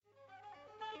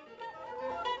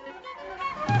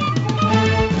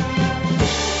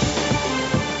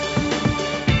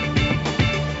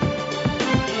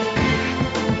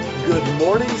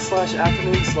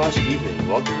Morning/afternoon/evening.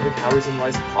 Welcome to the Calories and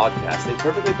Rice Podcast, a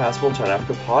perfectly passable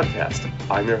China-Africa podcast.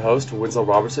 I'm your host, Winslow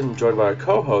Robertson, joined by our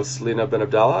co-host, Lena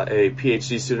Ben-Abdallah, a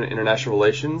PhD student in International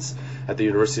Relations at the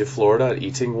University of Florida, and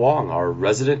Yiting Wang, our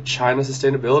resident China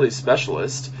Sustainability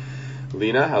Specialist.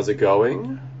 Lena, how's it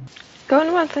going?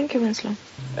 Going well, thank you, Winslow.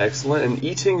 Excellent. And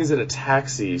Yiting is in a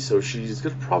taxi, so she's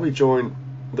going to probably join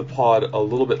the pod a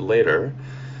little bit later.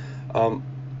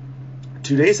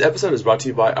 Today's episode is brought to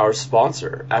you by our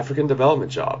sponsor, African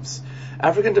Development Jobs.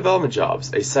 African Development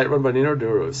Jobs, a site run by Nino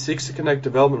Duro, seeks to connect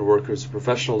development workers with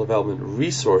professional development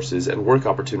resources and work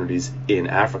opportunities in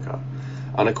Africa.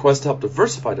 On a quest to help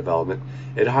diversify development,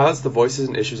 it highlights the voices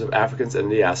and issues of Africans and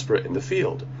the diaspora in the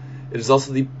field. It is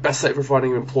also the best site for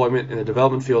finding employment in the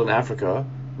development field in Africa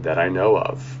that I know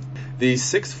of. The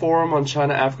 6th Forum on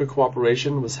China-Africa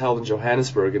Cooperation was held in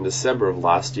Johannesburg in December of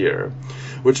last year,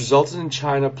 which resulted in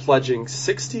China pledging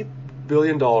 $60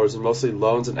 billion in mostly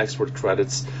loans and export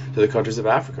credits to the countries of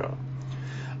Africa.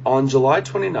 On July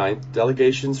 29th,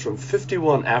 delegations from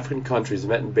 51 African countries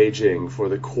met in Beijing for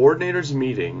the coordinators'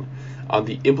 meeting on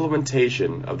the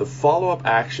implementation of the follow-up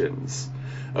actions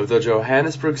of the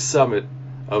Johannesburg Summit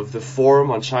of the Forum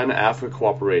on China-Africa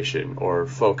Cooperation, or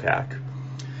FOCAC.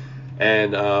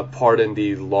 And pardon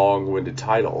the long-winded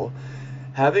title,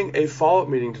 having a follow-up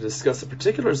meeting to discuss the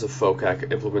particulars of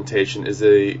FOCAC implementation is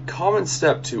a common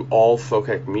step to all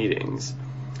FOCAC meetings.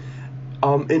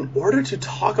 In order to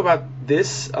talk about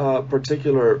this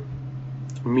particular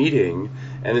meeting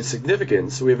and its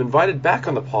significance, we have invited back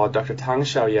on the pod Dr. Tang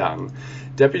Xiaoyang,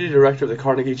 Deputy Director of the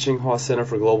Carnegie Tsinghua Center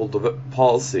for Global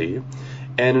Policy,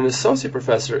 and an associate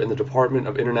professor in the Department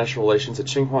of International Relations at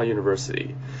Tsinghua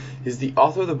University. He's the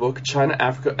author of the book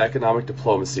China-Africa Economic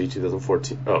Diplomacy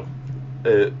 2014.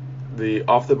 The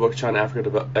author of the book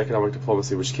China-Africa Economic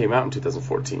Diplomacy, which came out in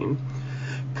 2014.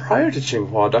 Prior to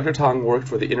Tsinghua, Dr. Tang worked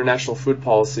for the International Food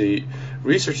Policy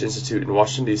Research Institute in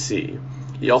Washington, D.C.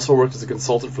 He also worked as a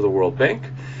consultant for the World Bank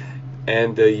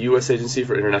and the U.S. Agency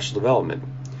for International Development.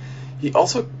 He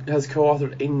also has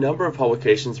co-authored a number of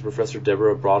publications with Professor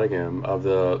Deborah Brautigam of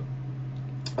the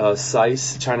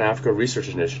SAIS China-Africa Research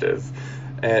Initiative,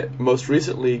 most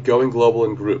recently Going Global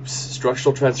in Groups,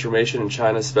 Structural Transformation in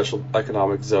China's Special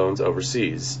Economic Zones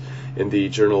Overseas, in the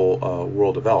journal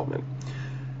World Development.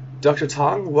 Dr.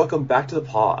 Tang, welcome back to the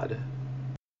pod.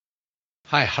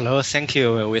 Hi, hello, thank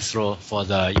you, Winslow, for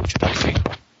the introduction.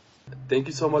 Thank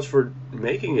you so much for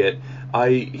making it.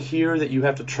 I hear that you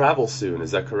have to travel soon,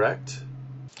 is that correct?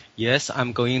 Yes,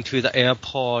 I'm going to the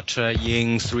airport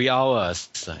in 3 hours,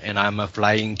 and I'm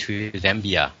flying to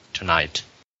Zambia tonight.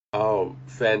 Oh,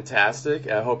 fantastic.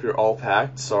 I hope you're all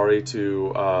packed. Sorry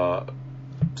to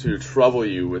trouble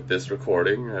you with this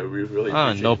recording. We really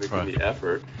appreciate no making problem. the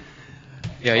effort.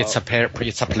 Yeah, it's a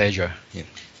pleasure. Yeah.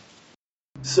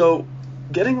 So,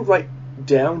 getting right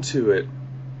down to it,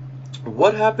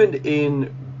 what happened in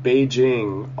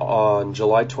Beijing on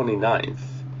July 29th?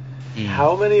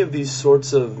 How many of these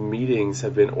sorts of meetings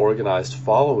have been organized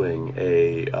following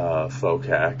a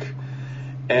FOCAC?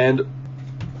 And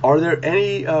are there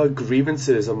any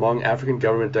grievances among African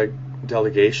government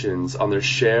delegations on their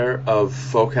share of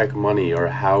FOCAC money or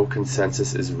how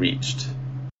consensus is reached?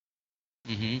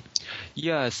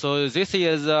 Yeah, so this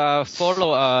is a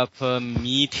follow-up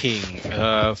meeting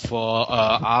for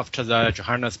after the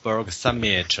Johannesburg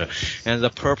summit, and the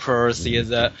purpose is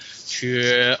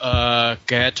to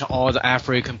get all the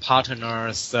African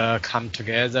partners come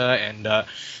together and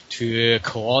to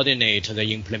coordinate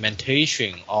the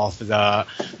implementation of the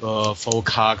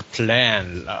FOCAC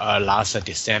plan last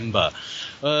December.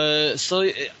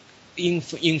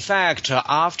 In fact,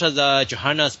 after the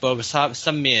Johannesburg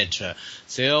summit,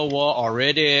 there were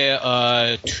already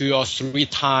 2 or 3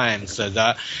 times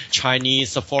the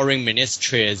Chinese foreign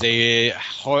ministry, they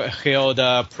held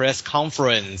a press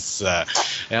conference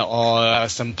or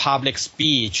some public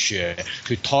speech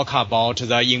to talk about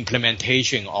the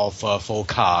implementation of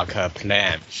FOCAC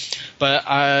plan. But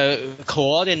a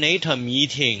coordinator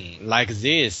meeting like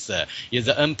this is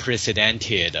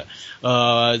unprecedented.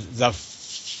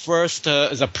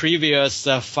 The previous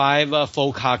 5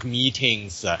 FOCAC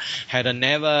meetings had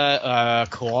never a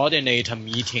coordinator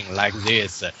meeting like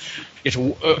this. It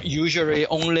usually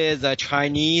only the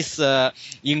Chinese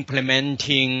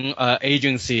implementing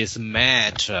agencies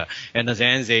met, and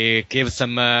then they give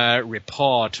some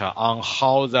report on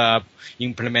how the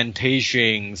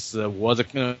implementations was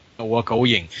were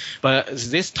going. But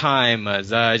this time,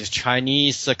 the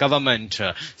Chinese government,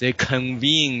 they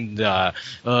convened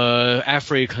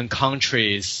African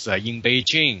countries in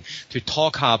Beijing to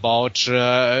talk about,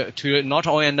 to not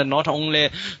only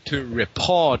to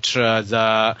report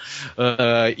the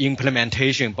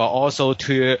implementation, but also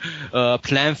to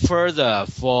plan further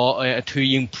for to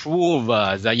improve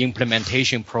the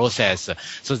implementation process.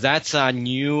 So that's a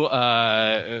new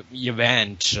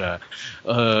event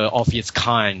of its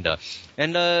kind.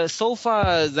 And so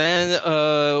far, then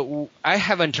I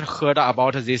haven't heard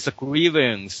about this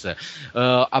grievance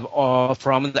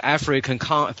from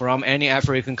any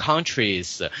African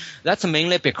countries. That's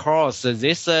mainly because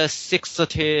this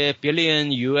 60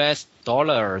 billion US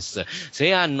dollars,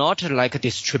 they are not like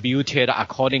distributed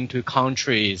according to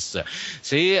countries.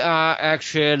 They are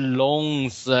actually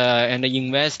loans and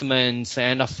investments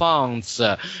and funds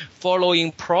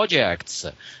following projects.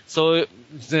 So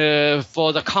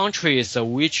for the countries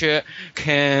which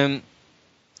can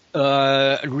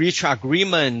reach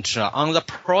agreement on the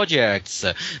projects,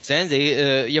 then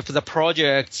they, if the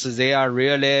projects they are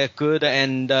really good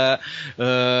and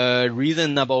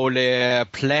reasonably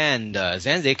planned,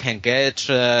 then they can get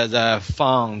the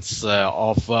funds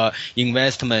of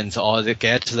investments, or they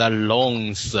get the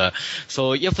loans.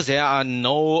 So if there are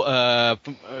no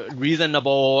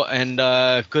reasonable and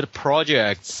good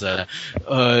projects, then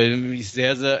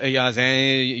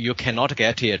you cannot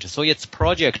get it. So it's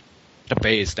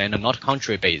project-based and not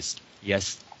country-based.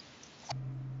 Yes.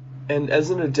 And as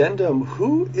an addendum,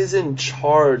 who is in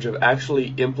charge of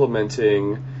actually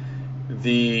implementing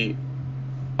the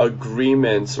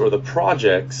agreements or the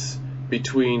projects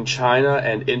between China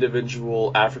and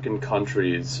individual African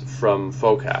countries from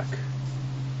FOCAC?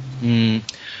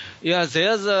 Yeah,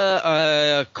 there's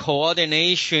a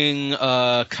coordination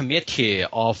committee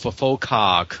of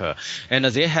FOCAC, and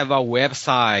they have a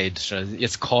website.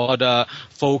 It's called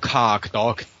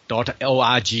FOCAC.org,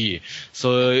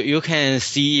 so you can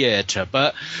see it.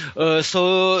 But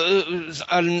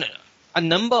a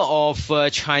number of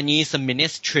Chinese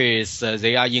ministries,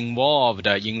 they are involved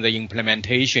in the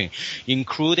implementation,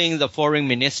 including the Foreign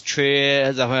Ministry,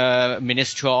 the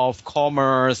Ministry of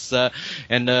Commerce,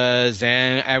 and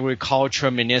then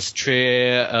Agriculture Ministry,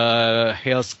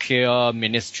 Healthcare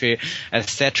Ministry,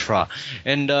 etc.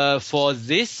 And for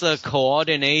this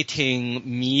coordinating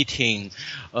meeting,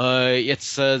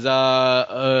 it's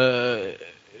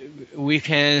we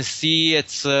can see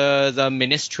it's the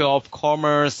Ministry of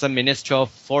Commerce, the Ministry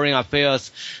of Foreign Affairs,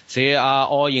 they are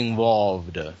all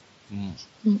involved. And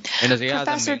they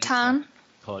Professor Tan?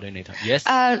 Coordinator. Yes?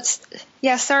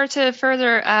 Sorry to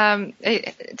further to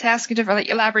ask you to further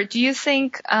elaborate. Do you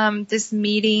think this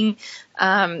meeting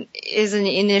is an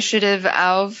initiative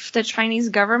of the Chinese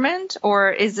government,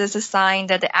 or is this a sign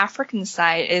that the African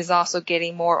side is also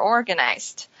getting more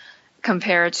organized?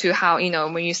 Compared to how,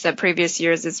 when you said previous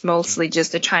years, it's mostly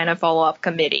just a China follow-up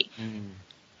committee.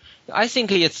 I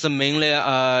think it's mainly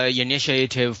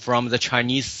initiative from the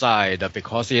Chinese side,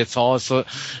 because it's also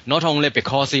not only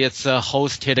because it's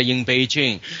hosted in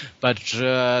Beijing, but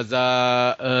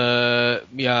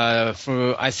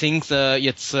I think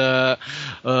it's the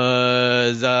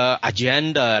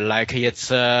agenda, like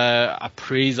it's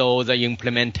appraisal, the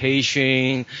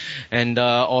implementation, and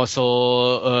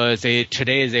also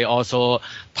today they also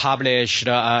published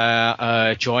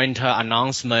a joint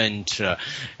announcement,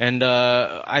 and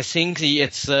I think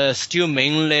it's still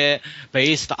mainly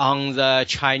based on the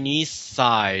Chinese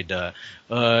side,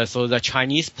 so the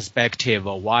Chinese perspective,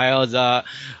 while the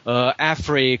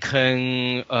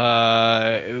African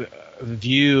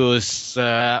views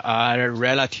are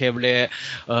relatively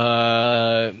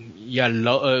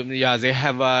they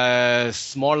have a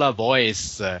smaller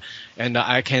voice, and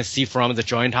I can see from the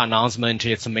joint announcement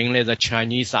it's mainly the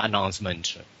Chinese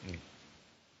announcement.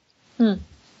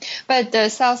 But the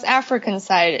South African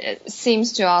side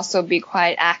seems to also be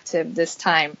quite active this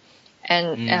time.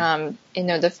 And,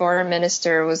 the foreign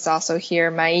minister was also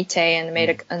here, Maite, and made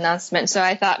an announcement. So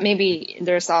I thought maybe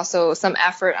there's also some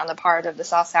effort on the part of the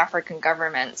South African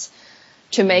government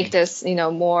to make this,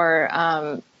 more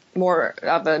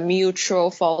of a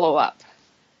mutual follow-up.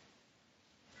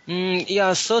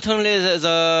 Certainly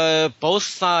the both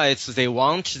sides, they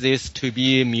want this to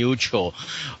be mutual.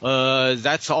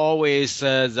 That's always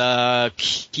the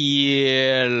key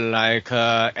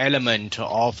element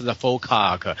of the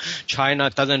FOCAC. China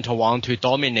doesn't want to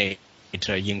dominate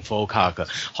in FOCAC.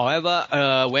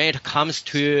 However, when it comes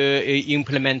to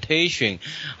implementation,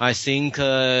 I think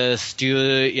still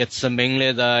it's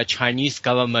mainly the Chinese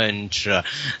government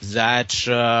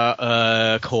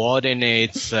that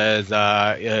coordinates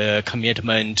the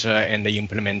commitment and the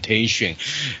implementation,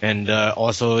 and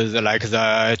also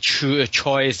the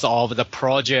choice of the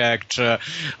project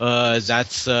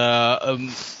that's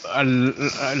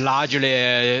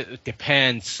largely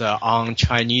depends on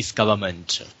Chinese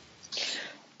government.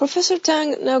 Professor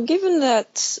Tang, now given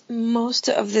that most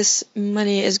of this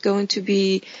money is going to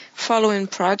be following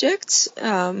projects,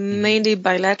 mainly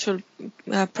bilateral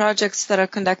projects that are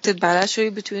conducted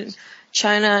bilaterally between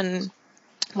China and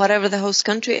whatever the host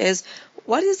country is,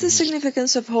 what is the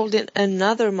significance of holding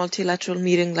another multilateral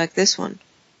meeting like this one?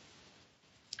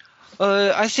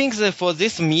 I think that for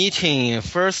this meeting,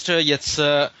 first it's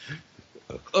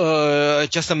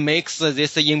just makes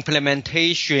this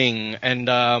implementation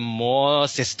and more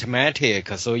systematic.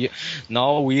 So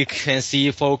now we can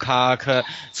see FOCAC.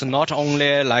 It's not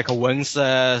only like once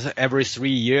every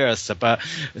 3 years, but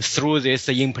through this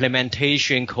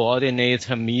implementation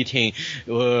coordinator meeting,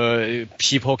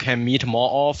 people can meet more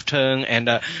often,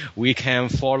 and we can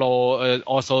follow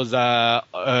also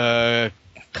the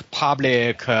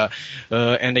public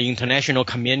and the international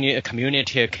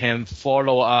community can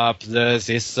follow up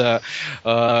this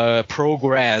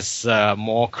progress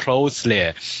more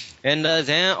closely. And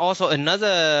then also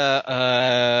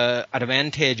another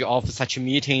advantage of such a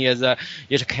meeting is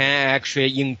it can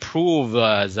actually improve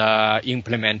the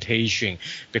implementation,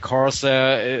 because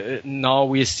now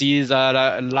we see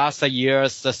that last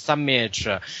year's summit,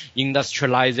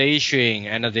 industrialization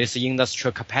and this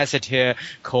industrial capacity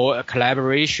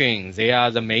collaboration, they are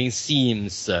the main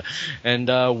themes. And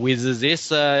with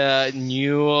this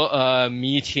new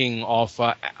meeting of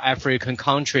African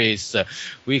countries,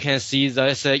 we can see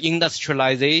this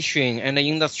industrialization and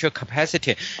industrial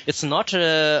capacity. It's not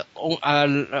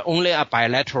only a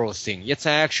bilateral thing. It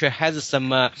actually has some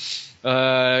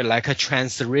like a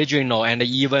trans-regional and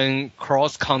even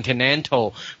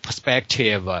cross-continental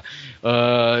perspective.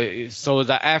 So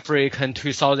the African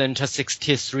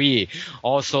 2063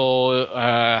 also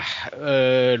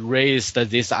raised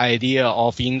this idea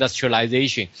of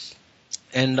industrialization.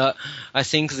 And I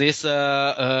think this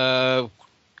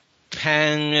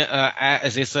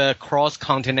this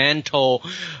cross-continental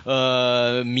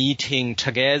meeting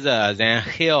together then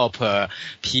help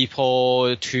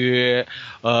people to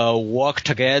work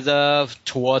together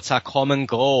towards a common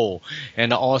goal,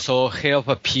 and also help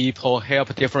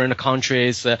different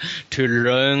countries to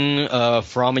learn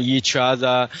from each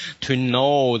other, to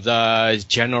know the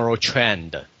general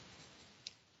trend.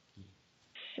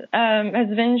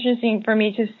 It's been interesting for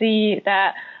me to see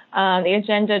that the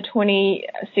Agenda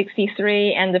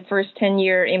 2063 and the first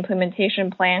 10-year implementation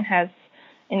plan has,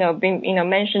 been,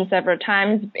 mentioned several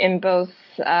times in both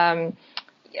Yang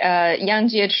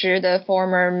Jiechi, the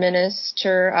former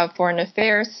Minister of Foreign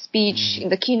Affairs speech,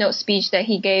 the keynote speech that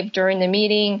he gave during the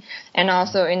meeting, and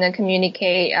also in the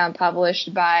communique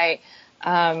published by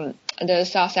the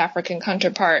South African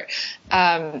counterpart.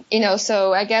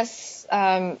 So I guess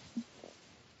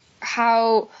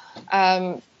how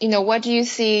what do you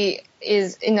see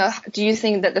is, do you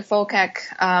think that the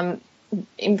FOCAC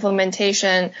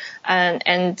implementation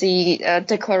and the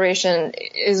declaration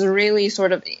is really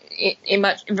sort of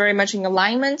very much in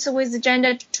alignment with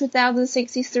Agenda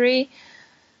 2063?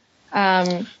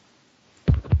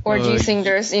 Or do you think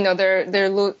there's,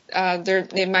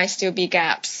 there might still be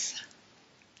gaps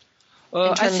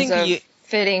in terms of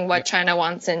fitting what China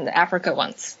wants and Africa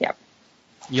wants? Yep.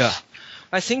 Yeah.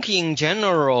 I think in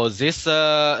general, this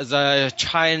the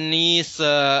Chinese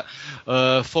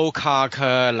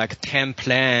FOCAC like 10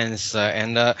 plans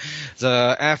and the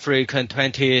African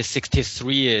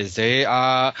 2063, they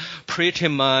are pretty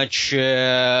much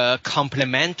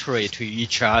complementary to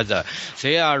each other.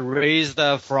 They are raised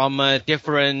from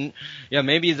different.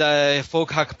 Maybe the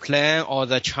FOCAC plan or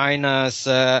the China's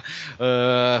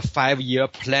 5-year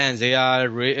plan, they are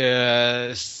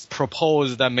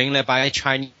proposed mainly by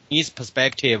Chinese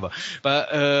perspective,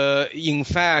 but in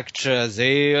fact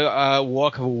they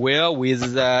work well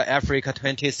with the Africa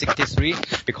 2063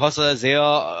 because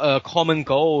their common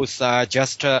goals are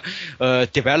just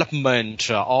development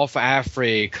of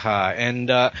Africa and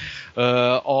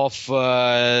and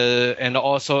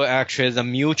also actually the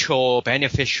mutual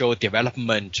beneficial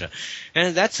development,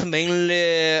 and that's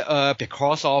mainly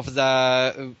because of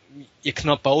the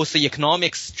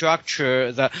economic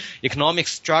structure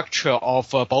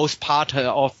of both part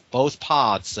of both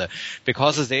parts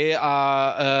because they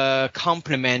are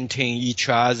complementing each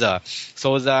other.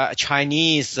 So the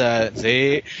Chinese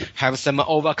they have some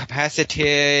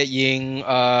overcapacity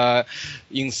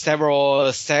in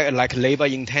several like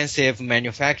labor-intensive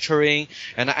manufacturing,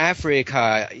 and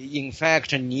Africa, in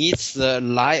fact, needs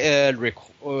they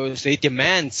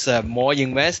demand more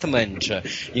investment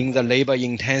in the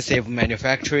labor-intensive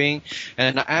manufacturing,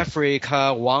 and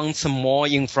Africa wants more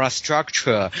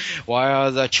infrastructure,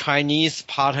 while the Chinese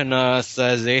partners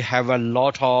they have a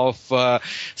lot of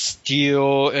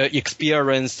steel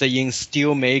experience in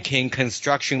steel making,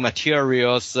 construction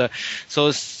materials,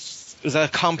 so the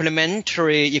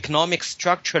complementary economic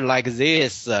structure like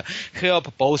this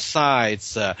help both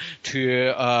sides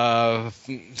to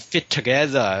fit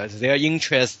together. Their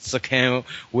interests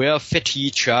will fit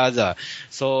each other.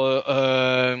 So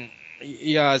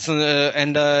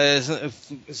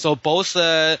so both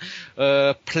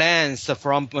plans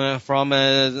from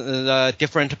the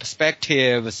different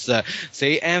perspectives,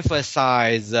 they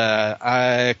emphasize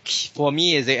for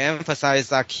me they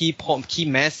emphasize a key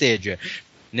message,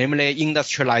 namely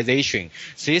industrialization.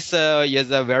 This is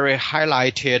very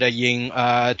highlighted in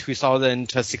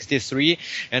 2063,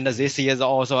 and this is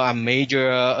also a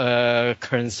major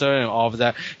concern of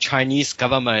the Chinese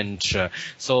government.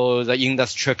 So the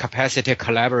industrial capacity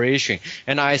collaboration,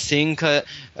 and I think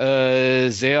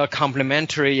their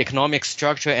complementary economic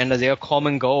structure and their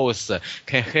common goals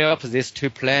can help these two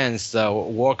plans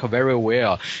work very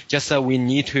well. Just we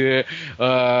need to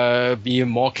be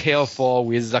more careful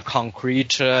with the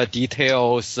concrete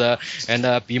details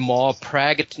and be more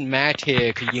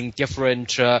pragmatic in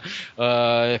different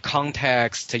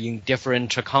contexts in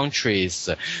different countries.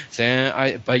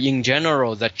 But in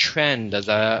general, the trend,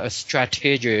 the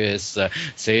strategies,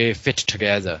 they fit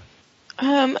together.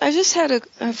 I just had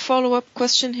a follow-up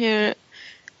question here.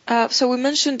 So we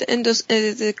mentioned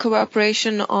the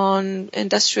cooperation on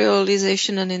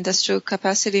industrialization and industrial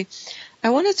capacity.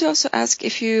 I wanted to also ask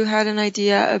if you had an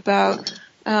idea about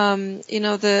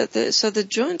the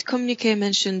joint communique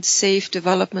mentioned safe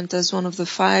development as one of the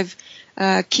 5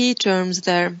 key terms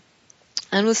there.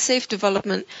 And with safe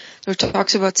development, there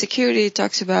talks about security,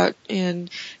 talks about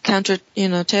counter,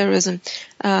 terrorism.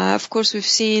 Of course, we've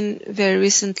seen very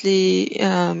recently,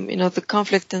 the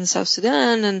conflict in South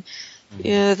Sudan and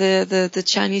the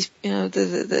Chinese,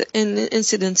 the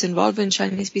incidents involving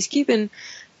Chinese peacekeeping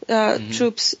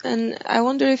troops. And I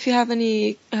wonder if you have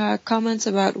any comments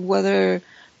about whether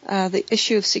the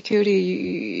issue of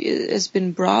security has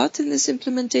been brought in this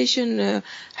implementation.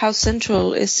 How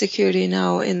central is security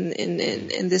now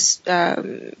in this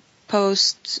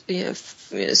post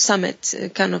summit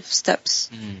kind of steps?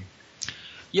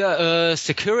 Yeah,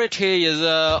 security is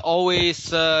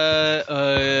always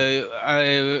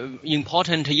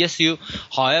important issue.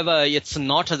 However, it's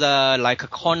not the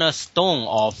cornerstone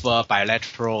of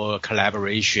bilateral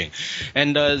collaboration.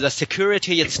 And the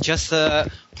security is just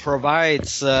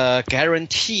provides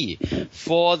guarantee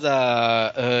for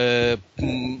the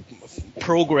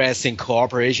progress in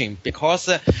cooperation, because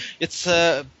it's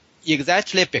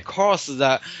exactly because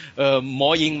the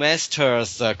more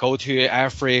investors go to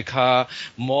Africa,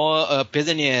 more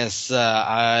business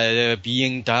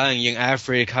being done in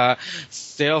Africa.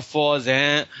 Therefore,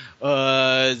 then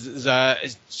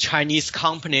the Chinese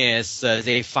companies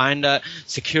they find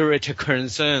security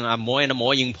concern are more and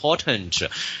more important.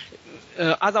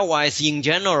 Otherwise, in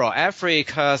general,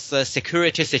 Africa's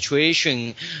security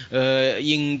situation,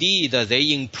 indeed,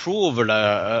 they improved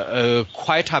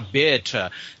quite a bit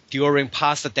during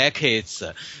past decades.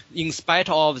 In spite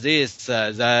of this,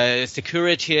 the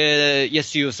security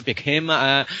issues became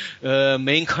a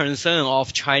main concern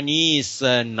of Chinese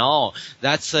now.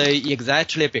 That's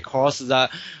exactly because the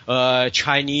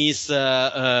Chinese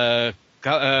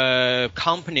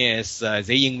companies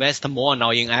they invest more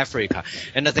now in Africa.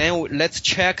 And then let's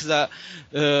check the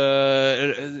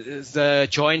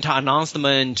joint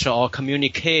announcement or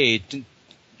communique.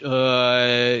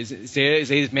 They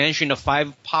mentioned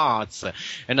 5 parts,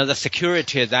 and the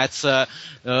security that's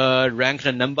ranked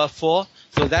number 4.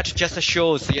 So that just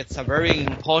shows it's a very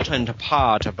important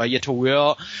part, but it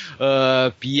will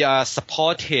be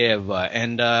supportive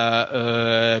and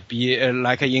be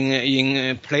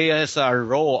in players a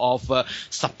role of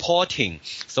supporting.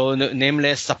 So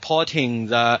namely supporting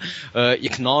the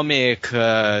economic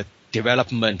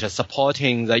development,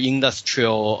 supporting the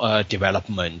industrial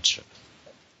development.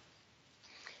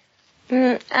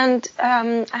 And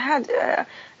I had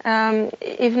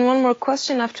even one more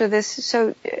question after this.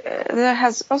 So there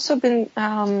has also been,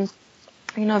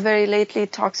 very lately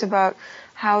talks about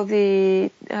how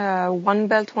the One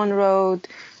Belt, One Road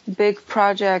big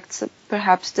project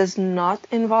perhaps does not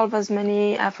involve as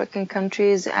many African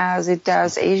countries as it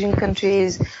does Asian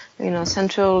countries,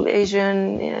 Central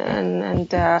Asian and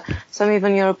some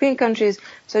even European countries.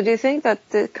 So do you think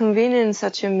that convening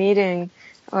such a meeting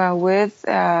with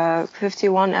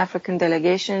 51 African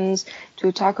delegations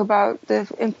to talk about the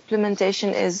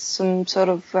implementation is some sort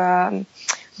of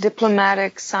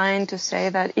diplomatic sign to say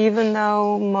that even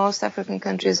though most African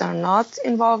countries are not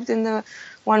involved in the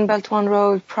One Belt, One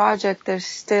Road project, there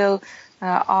still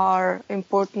are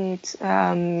important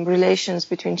relations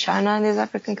between China and these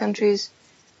African countries?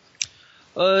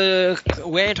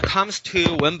 When it comes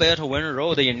to One Belt, One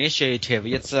Road initiative,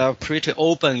 it's a pretty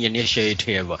open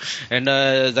initiative. And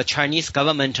the Chinese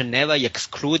government never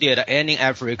excluded any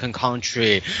African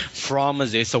country from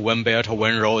this One Belt,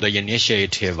 One Road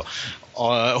initiative.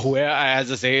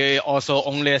 Whereas they also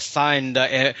only signed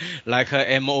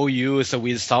MOUs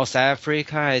with South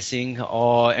Africa, I think,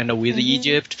 and with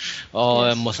Egypt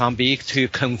or Mozambique to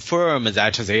confirm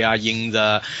that they are in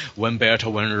the One Belt,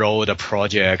 One Road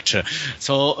project.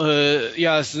 So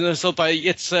but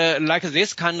it's like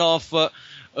this kind of.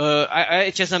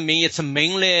 I just mean it's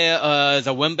mainly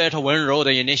the One Belt, One Road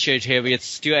initiative. It's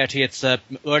still at its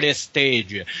early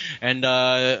stage, and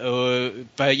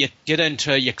but it didn't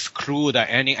exclude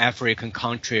any African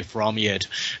country from it.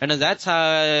 And that's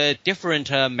a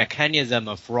different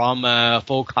mechanism from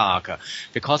FOCAC,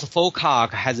 because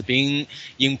FOCAC has been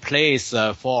in place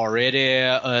for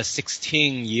already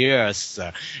 16 years,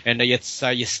 and it's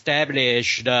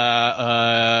established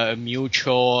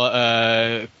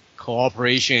mutual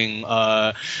cooperation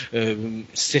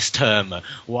system,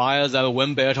 while the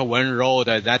One Belt, One Road,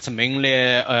 that's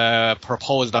mainly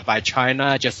proposed by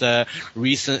China just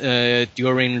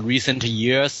during recent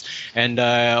years, and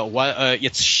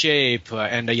its shape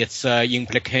and its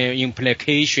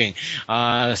implication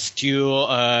are still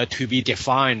to be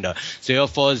defined.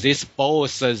 Therefore, these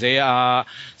both they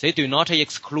do not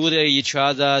exclude each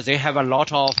other. They have a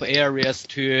lot of areas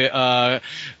to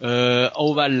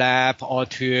overlap or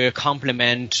to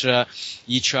complement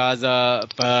each other,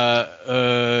 but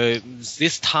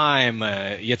this time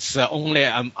it's only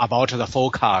about the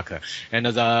FOCAC, and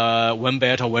the One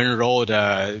Belt, One Road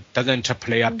doesn't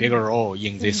play a bigger role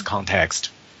in this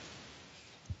context.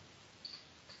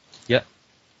 Yeah.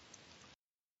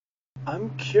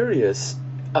 I'm curious,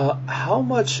 how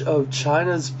much of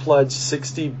China's pledged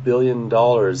 $60 billion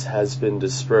has been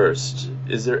dispersed?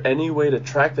 Is there any way to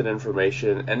track that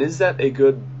information, and is that a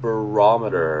good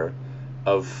barometer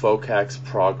of FOCAC's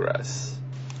progress?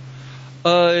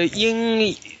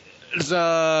 In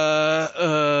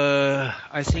the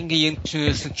I think in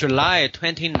July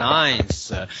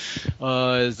 29th,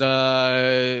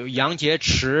 the Yang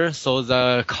Jiechi, so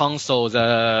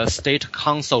the state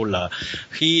councilor,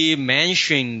 he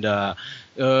mentioned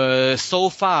so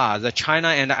far, the China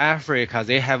and Africa,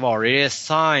 they have already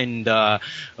signed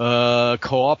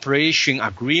cooperation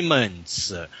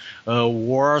agreements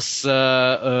worth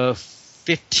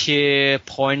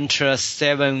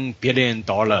 $50.7 billion.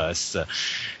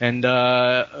 And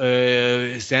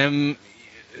then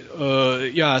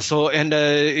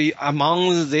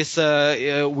among this,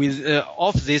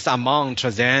 of this amount,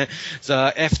 then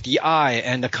the FDI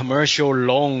and the commercial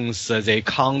loans, they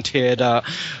counted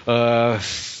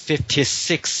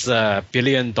 $56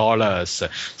 billion. So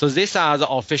these are the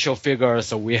official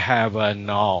figures we have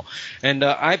now. And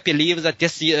I believe that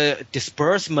this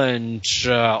disbursement,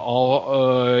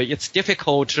 it's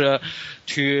difficult to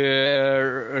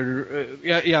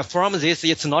from this,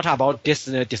 it's not about this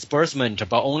disbursement,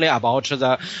 but only about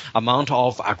the amount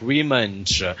of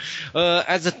agreement.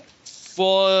 As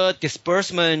for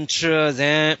disbursement,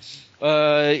 then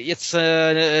it's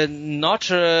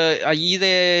not an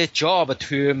easy job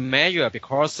to measure,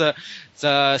 because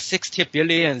the 60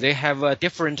 billion, they have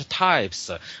different types.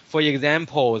 For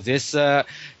example, this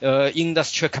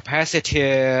industrial capacity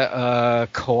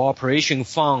cooperation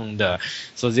fund,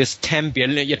 so this 10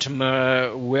 billion, it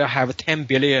will have 10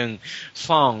 billion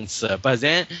funds. But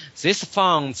then this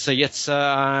funds, it's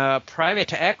a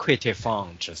private equity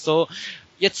fund. So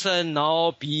it's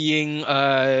now being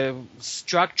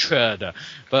structured,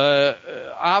 but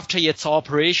after its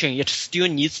operation, it still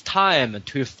needs time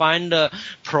to find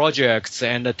projects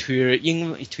and to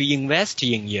invest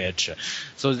in it.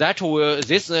 So that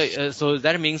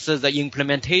means the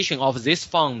implementation of this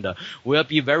fund will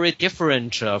be very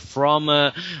different from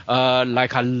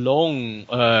like a loan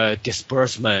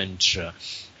disbursement.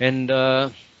 And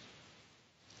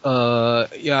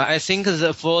I think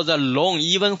that for the loan,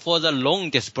 even for the loan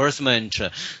disbursement,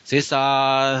 these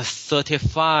are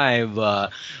 35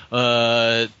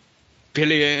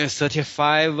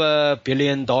 $35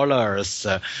 billion,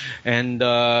 and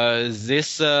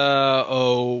this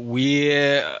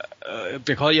we.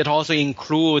 Because it also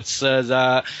includes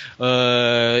the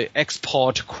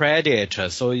export credit,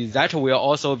 so that will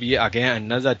also be again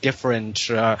another different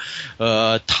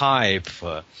type.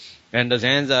 And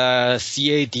then the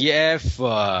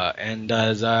CADF and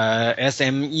the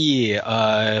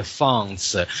SME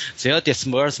funds, their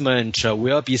disbursement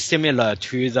will be similar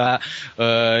to the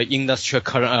Industrial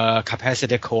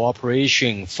Capacity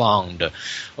Cooperation Fund.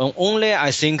 Only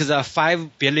I think the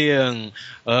 5 billion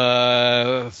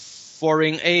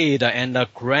foreign aid and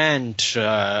grant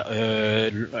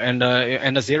and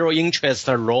zero interest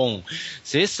loan.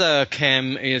 This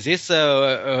can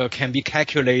be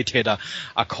calculated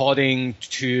according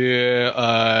to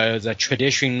the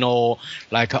traditional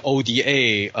like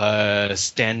ODA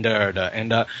standard,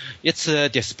 and its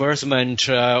disbursement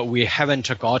we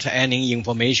haven't got any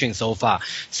information so far,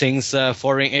 since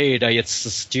foreign aid it's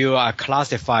still a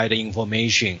classified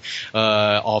information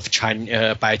of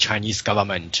by Chinese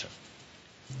government.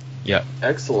 Yeah.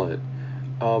 Excellent.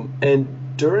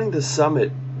 And during the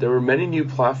summit, there were many new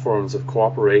platforms of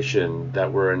cooperation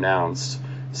that were announced,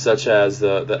 such as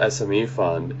the SME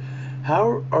Fund.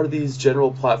 How are these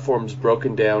general platforms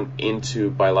broken down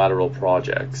into bilateral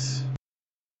projects?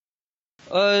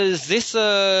 This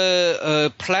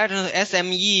platinum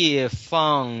SME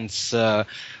funds.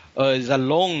 The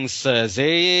loans,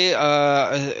 they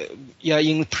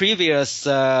in previous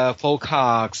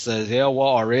forecasts, there were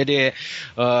already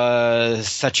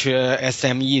such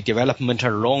SME development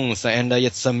loans, and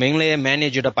it's mainly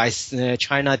managed by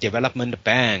China Development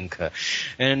Bank,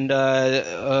 and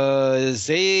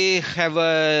they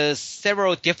have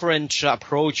several different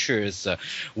approaches.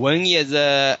 One is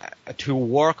to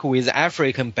work with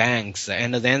African banks,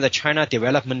 and then the China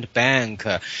Development Bank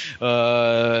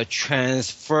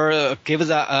gives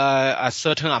a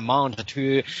certain amount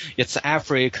to its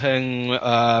African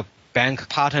bank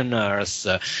partners.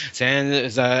 Then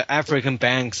the African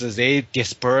banks, they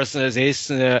disperse this,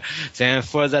 then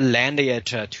further lend it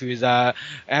to the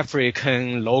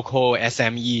African local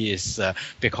SMEs,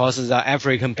 because the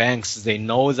African banks, they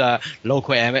know the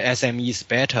local SMEs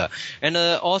better. And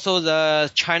also the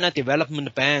China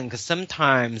Development Bank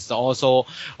sometimes also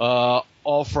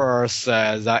offers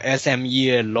the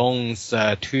SME loans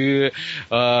to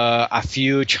a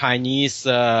few Chinese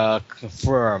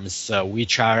firms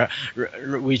which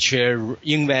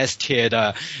invested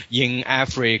in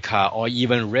Africa, or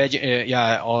even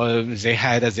or they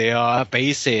had their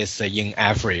bases in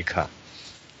Africa.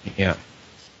 Yeah.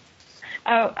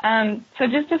 So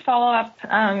just to follow up,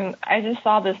 I just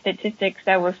saw the statistics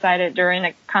that were cited during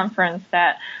the conference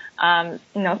that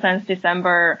since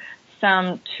December,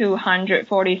 some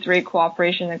 243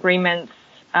 cooperation agreements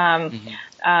that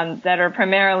are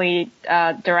primarily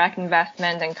direct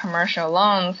investment and commercial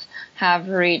loans have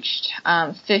reached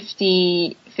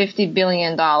 $50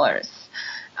 billion.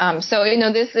 So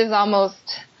this is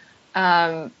almost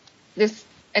this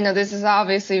is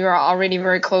obviously we're already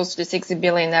very close to the 60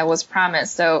 billion that was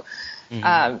promised. So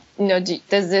this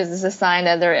is a sign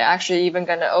that they're actually even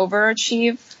going to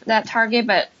overachieve that target,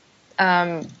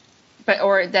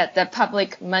 or that the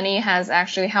public money has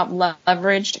actually helped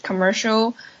leverage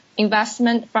commercial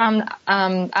investment from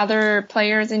other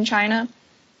players in China?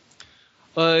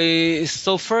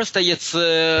 So first, it's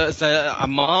the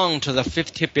amount, the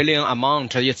 50 billion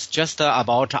amount. It's just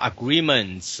about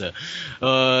agreements.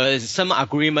 Some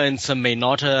agreements may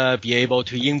not be able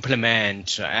to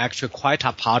implement. Actually, quite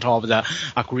a part of the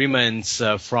agreements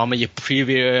from a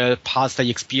previous past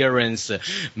experience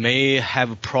may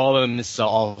have problems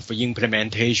of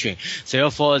implementation.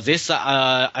 Therefore, this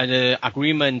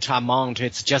agreement amount,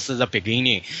 it's just the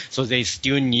beginning. So they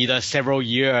still need several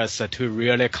years to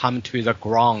really come to the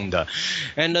ground.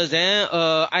 And then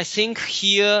I think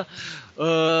here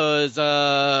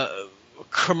the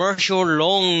commercial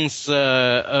loans,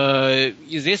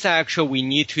 this actually we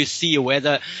need to see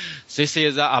whether this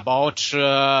is about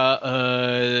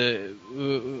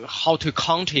how to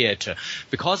count it,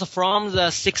 because from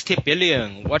the 60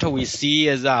 billion, what we see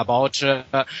is about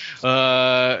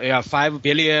 5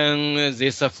 billion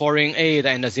this foreign aid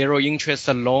and zero interest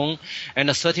loan,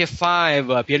 and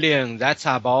 35 billion that's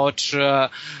about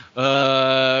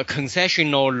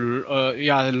concessional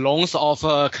loans of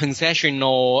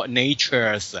concessional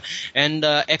natures and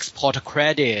export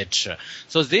credit.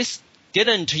 So this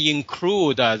didn't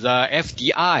include the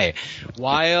FDI,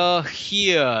 while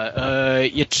here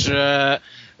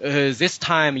this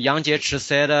time Yang Jiechi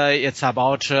said it's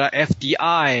about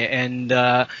FDI and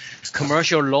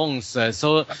commercial loans.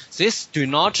 So this do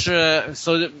not.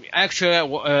 So actually,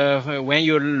 when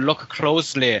you look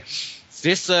closely,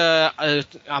 this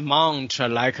amount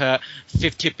like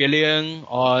 50 billion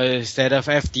or instead of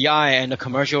FDI and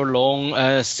commercial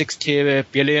loan 60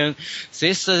 billion,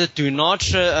 this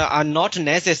are not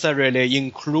necessarily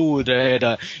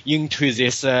included into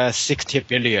this 60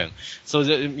 billion. So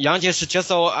Yang Jiechi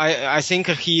just I think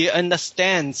he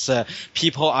understands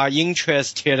people are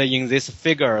interested in these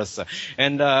figures,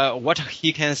 and what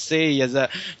he can say is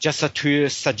just to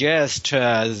suggest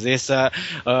this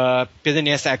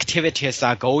business activities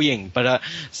are going, but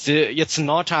it's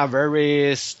not a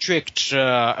very strict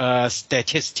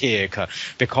statistic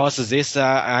because these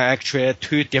are actually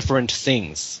two different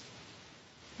things.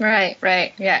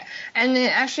 Right, yeah. And then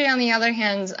actually, on the other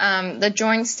hand, the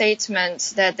joint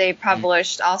statement that they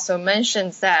published also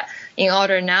mentions that in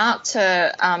order not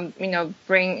to,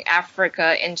 bring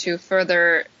Africa into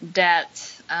further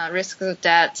debt, risk of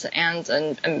debt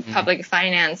and public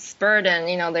finance burden,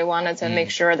 they wanted to make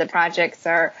sure the projects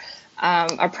are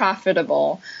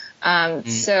profitable.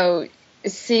 So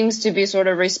it seems to be sort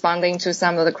of responding to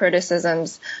some of the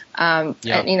criticisms, and,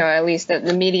 at least that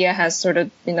the media has sort of,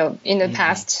 in the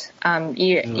past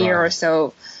year or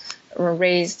so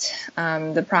raised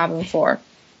the problem for.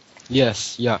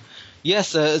 Yes, yeah.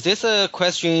 Yes, this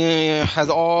question has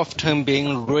often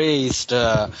been raised,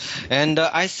 and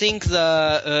I think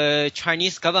the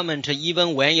Chinese government,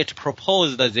 even when it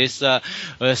proposed this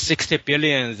 60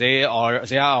 billion, they are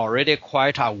already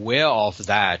quite aware of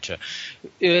that.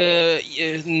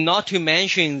 Not to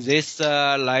mention this,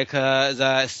 like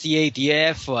the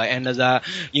CADF and the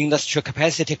Industry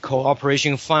Capacity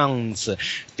Cooperation Funds,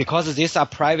 because these are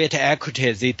private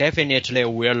equity, they definitely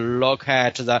will look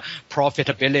at the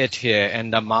profitability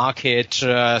and the market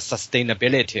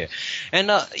sustainability. And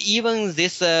even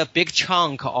this big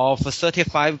chunk of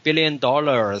 $35 billion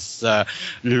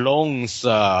loans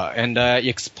and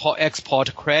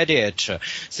export credit,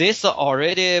 this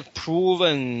already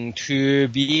proven to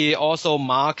be also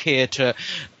market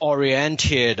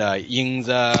oriented in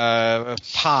the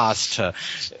past.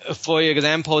 For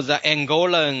example, the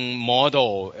Angolan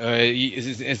model,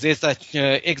 this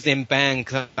Exim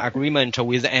Bank agreement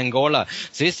with Angola,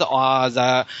 these are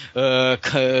the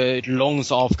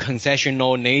loans of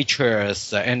concessional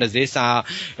natures, and these are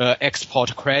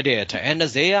export credit, and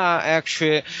they are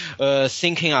actually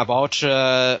thinking about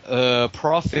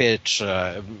profit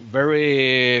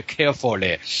very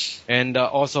carefully, and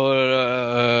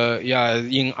also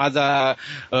in other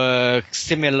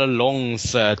similar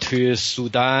loans to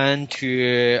Sudan,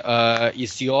 to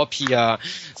Ethiopia,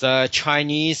 the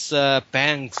Chinese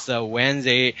banks, when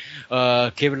they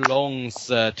give loans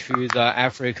to the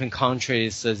African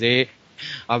countries, they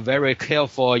are very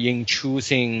careful in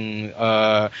choosing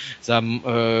the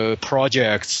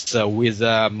projects with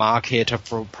market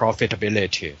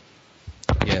profitability.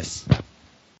 Yes.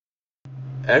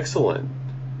 Excellent.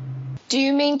 Do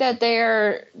you mean that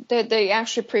they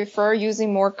actually prefer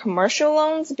using more commercial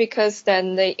loans because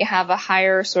then they have a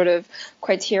higher sort of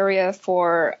criteria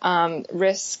for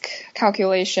risk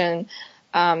calculation,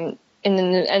 and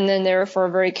then therefore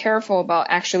very careful about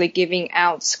actually giving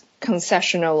out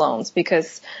concessional loans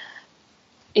because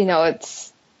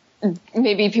it's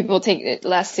maybe people take it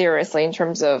less seriously in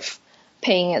terms of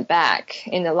paying it back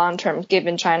in the long term,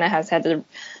 given China has had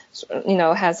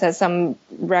has some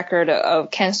record of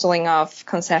canceling off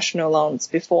concessional loans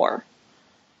before.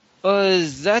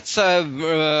 That's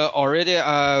already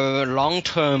a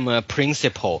long-term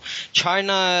principle.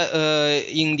 China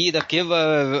indeed give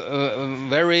the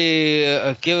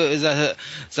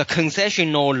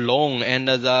concessional loan and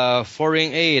the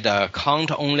foreign aid count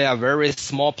only a very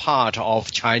small part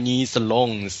of Chinese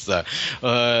loans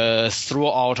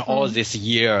throughout all these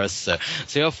years.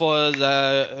 Therefore,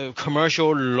 the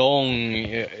commercial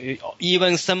loan,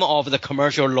 even some of the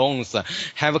commercial loans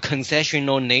have a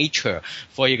concessional nature.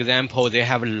 For example, they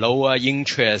have lower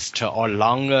interest or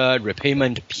longer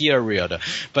repayment period,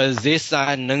 but these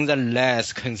are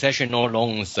nonetheless concessional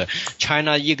loans.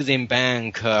 China Exim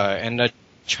Bank and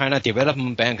China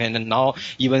Development Bank and now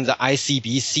even the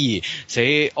ICBC,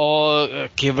 they all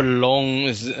give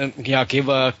loans,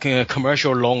 give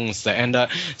commercial loans, and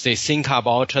they think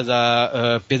about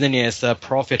the business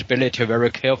profitability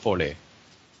very carefully.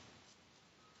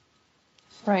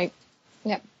 Right.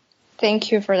 Yep.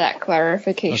 Thank you for that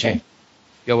clarification. Okay.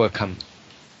 You're welcome.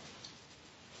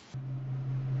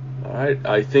 All right.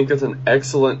 I think that's an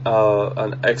excellent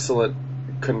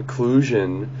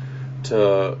conclusion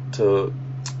to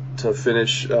to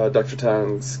finish Dr.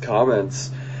 Tang's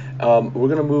comments, we're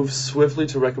going to move swiftly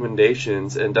to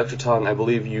recommendations. And Dr. Tang, I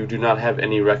believe you do not have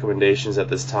any recommendations at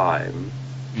this time.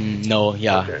 No,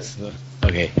 yeah.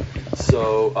 Okay.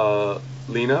 So,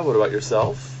 Lena, what about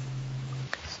yourself?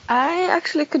 I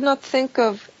actually could not think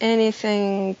of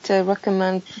anything to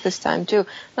recommend this time too.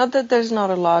 Not that there's not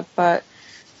a lot, but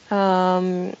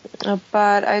I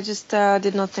just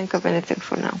did not think of anything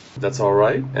for now. That's all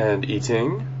right. And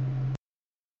Yi-Ting?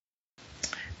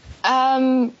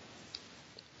 I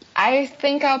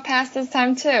think I'll pass this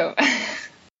time too.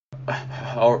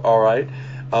 All right.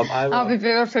 I'll be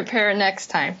better prepared next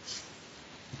time.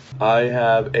 I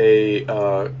have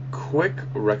a quick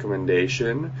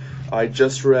recommendation. I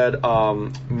just read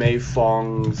Mei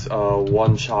Fong's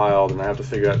One Child, and I have to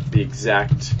figure out the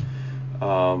exact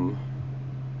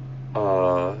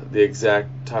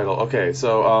title. Okay,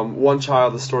 so One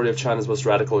Child: The Story of China's Most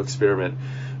Radical Experiment,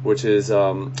 which is a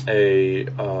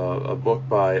book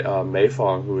by Mei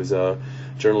Fong, who is a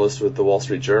journalist with the Wall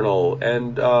Street Journal,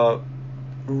 and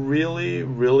really,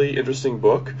 really interesting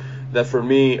book that for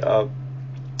me,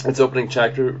 its opening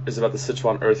chapter is about the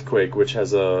Sichuan earthquake, which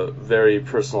has a very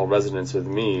personal resonance with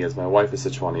me, as my wife is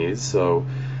Sichuanese. So,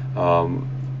 So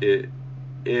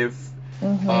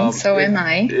am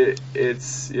I.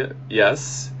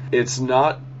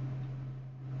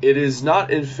 It is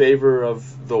not in favor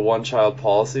of the one-child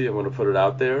policy. I'm going to put it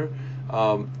out there,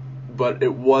 but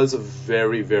it was a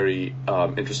very, very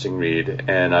interesting read,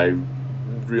 and I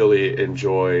really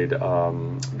enjoyed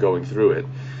going through it.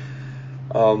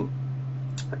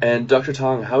 And Dr.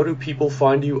 Tang, how do people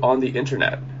find you on the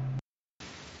internet?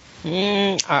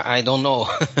 I don't know.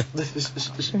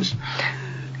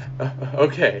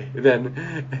 Okay,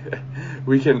 then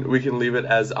we can leave it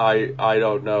as I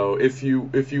don't know. If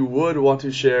you would want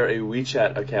to share a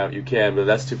WeChat account, you can, but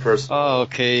that's too personal. Oh,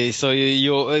 okay. So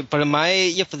but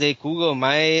if they Google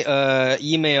my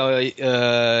email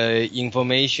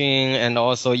information and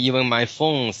also even my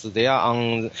phones, they are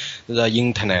on the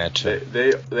internet.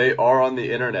 They are on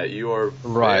the internet. You are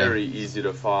very easy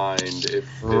to find if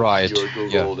you're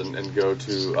Googled and go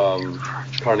to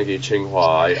Carnegie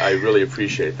Tsinghua. I really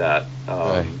appreciate that.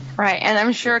 Right, and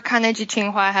I'm sure Carnegie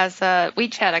Tsinghua has a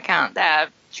WeChat account that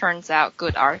churns out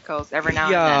good articles every now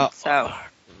and then. So.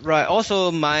 Right.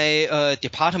 Also, my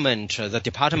department, the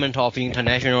Department of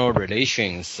International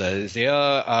Relations, their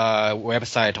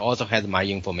website also has my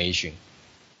information.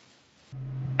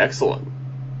 Excellent.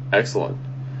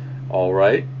 All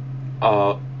right.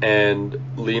 And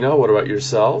Lena, what about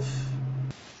yourself?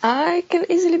 I can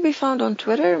easily be found on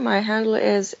Twitter. My handle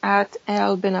is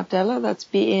 @AlBinAbdallah. That's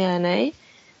BENA,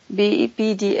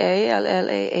 BDALLAH.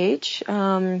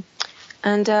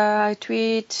 And I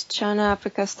tweet China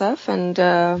Africa stuff and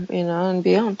and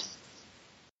beyond.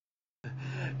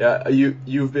 Yeah,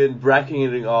 you've been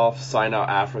bracketing off Sino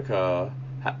Africa,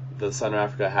 the Sino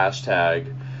Africa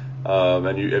hashtag,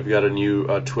 and you've got a new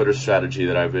Twitter strategy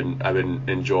that I've been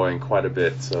enjoying quite a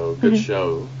bit. So good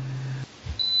show.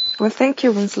 Well, thank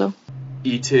you, Winslow.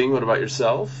 Yi-Ting, what about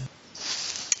yourself?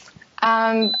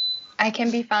 I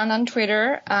can be found on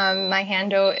Twitter. My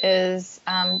handle is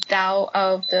Dao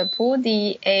of the Pool,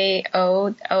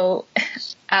 DAOOF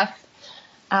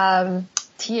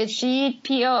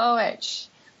THEPOOH.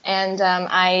 And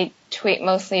I tweet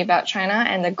mostly about China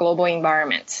and the global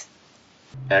environment.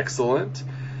 Excellent.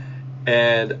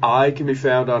 And I can be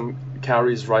found on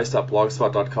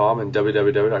cowriesrice.blogspot.com and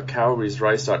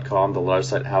www.cowriesrice.com, the large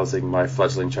site housing my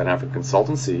fledgling China Africa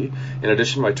consultancy. In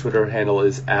addition, my Twitter handle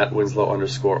is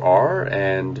 @Winslow_R,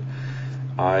 and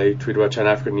I tweet about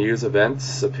China Africa news,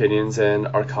 events, opinions, and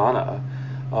arcana.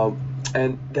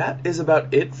 And that is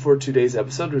about it for today's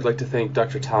episode. We'd like to thank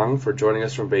Dr. Tang for joining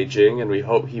us from Beijing, and we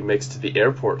hope he makes it to the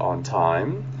airport on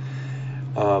time.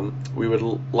 We would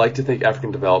like to thank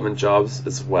African Development Jobs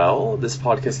as well. This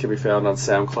podcast can be found on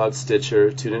SoundCloud,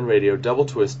 Stitcher, TuneIn Radio, Double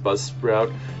Twist,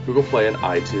 Buzzsprout, Google Play, and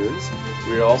iTunes.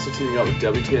 We are also teaming up with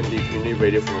WTND Community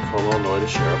Radio from Macomb, Illinois to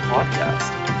share our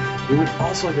podcast. We would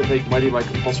also like to thank Mighty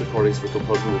Mike Pulse Recordings for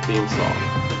composing the theme song.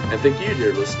 And thank you,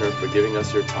 dear listener, for giving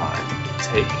us your time.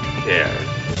 Take care.